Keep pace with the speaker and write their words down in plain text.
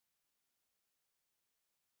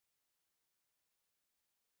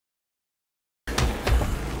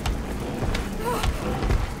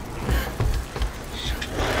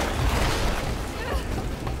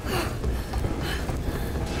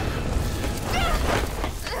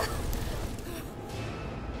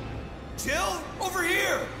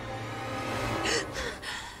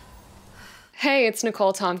Hey, it's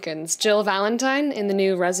Nicole Tompkins, Jill Valentine in the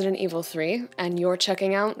new Resident Evil 3, and you're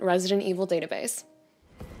checking out Resident Evil Database.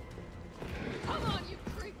 Come on, you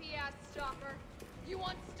creepy-ass stalker! You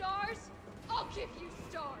want stars? I'll give you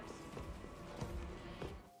stars!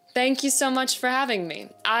 Thank you so much for having me.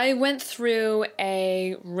 I went through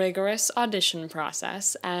a rigorous audition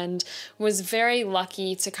process and was very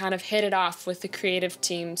lucky to kind of hit it off with the creative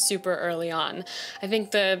team super early on. I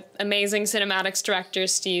think the amazing cinematics director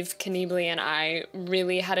Steve Knebly and I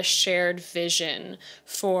really had a shared vision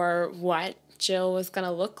for what Jill was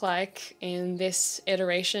gonna look like in this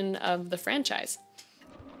iteration of the franchise.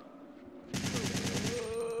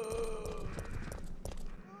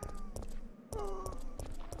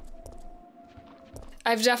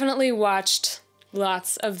 I've definitely watched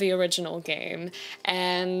lots of the original game,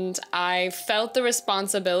 and I felt the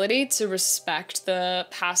responsibility to respect the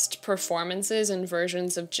past performances and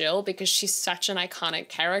versions of Jill because she's such an iconic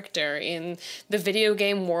character in the video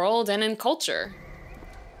game world and in culture.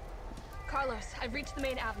 Carlos, I've reached the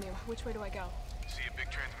main avenue. Which way do I go? See a big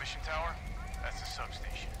transmission tower? That's the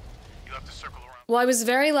substation. You'll have to circle around. Well, I was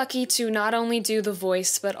very lucky to not only do the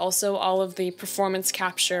voice, but also all of the performance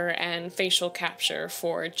capture and facial capture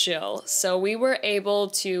for Jill. So we were able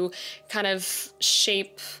to kind of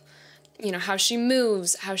shape, you know, how she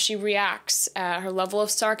moves, how she reacts, her level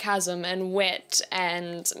of sarcasm and wit,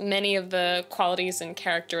 and many of the qualities and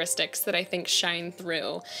characteristics that I think shine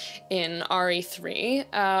through in RE3,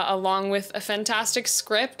 along with a fantastic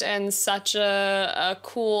script and such a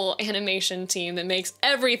cool animation team that makes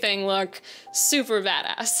everything look super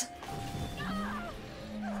badass.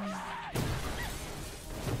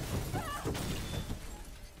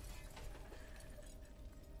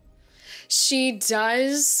 She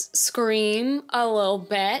does scream a little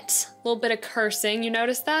bit of cursing. You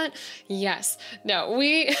notice that? Yes. No,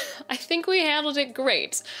 I think we handled it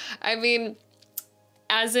great. I mean,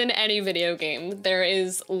 as in any video game, there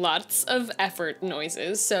is lots of effort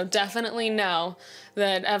noises, so definitely know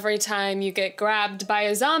that every time you get grabbed by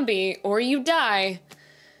a zombie or you die,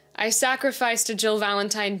 I sacrificed a Jill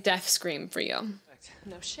Valentine death scream for you.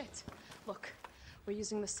 No shit. Look, we're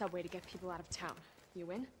using the subway to get people out of town. You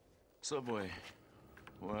in? Subway.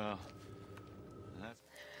 Well,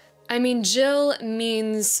 I mean, Jill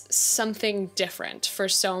means something different for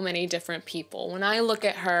so many different people. When I look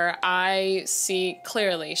at her, I see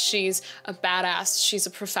clearly she's a badass, she's a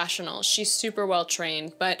professional, she's super well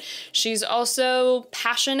trained, but she's also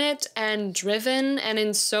passionate and driven and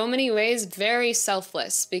in so many ways very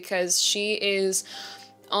selfless because she is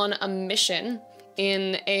on a mission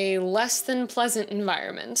in a less than pleasant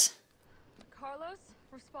environment. Carlos,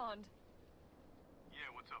 respond. yeah,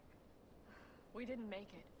 what's up? We didn't make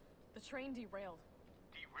it. The train derailed.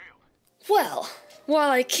 Derailed? Well, while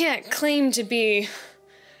I can't claim to be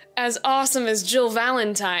as awesome as Jill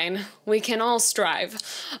Valentine, we can all strive.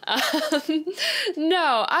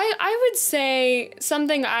 No, I would say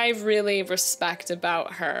something I really respect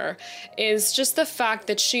about her is just the fact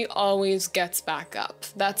that she always gets back up.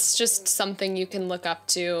 That's just something you can look up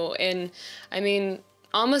to in, I mean,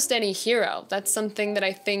 almost any hero. That's something that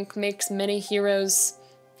I think makes many heroes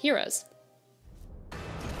heroes.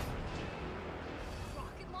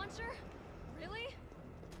 Rocket launcher? Really?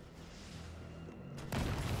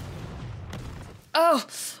 Oh,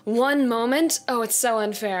 one moment? Oh, it's so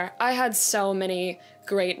unfair. I had so many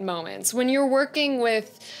great moments. When you're working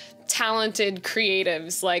with talented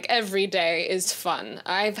creatives, like, every day is fun.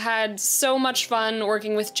 I've had so much fun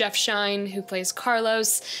working with Jeff Shine, who plays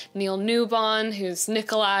Carlos, Neil Newbon, who's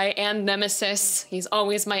Nikolai and Nemesis. He's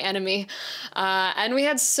always my enemy. And we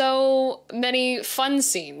had so many fun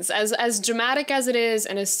scenes. As dramatic as it is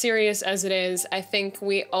and as serious as it is, I think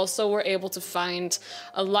we also were able to find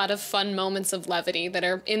a lot of fun moments of levity that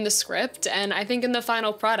are in the script, and I think in the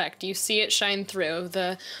final product you see it shine through,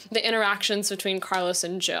 the interactions between Carlos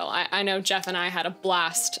and Jill. I know Jeff and I had a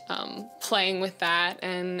blast playing with that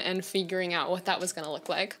and figuring out what that was gonna look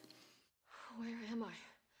like. Where am I?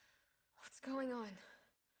 What's going on?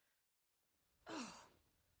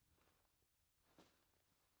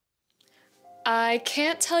 I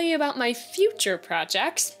can't tell you about my future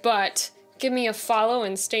projects, but give me a follow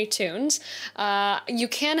and stay tuned. You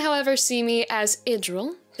can, however, see me as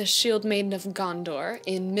Idril, the Shield Maiden of Gondor,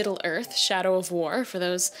 in Middle-earth, Shadow of War, for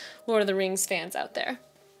those Lord of the Rings fans out there.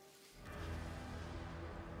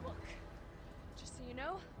 Look, just so you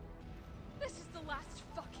know, this is the last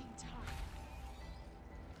fucking time.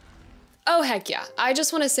 Oh, heck yeah. I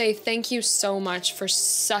just want to say thank you so much for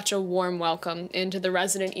such a warm welcome into the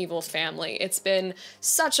Resident Evil family. It's been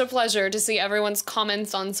such a pleasure to see everyone's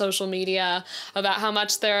comments on social media about how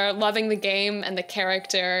much they're loving the game and the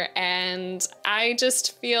character, and I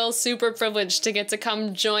just feel super privileged to get to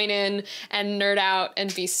come join in and nerd out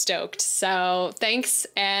and be stoked. So thanks,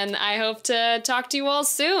 and I hope to talk to you all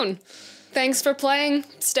soon. Thanks for playing.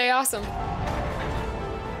 Stay awesome.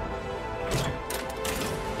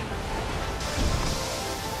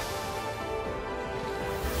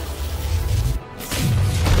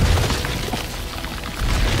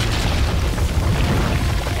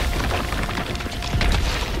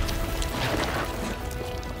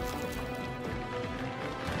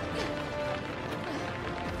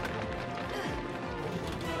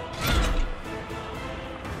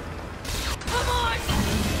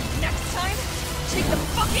 Take the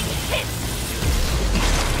fucking hit!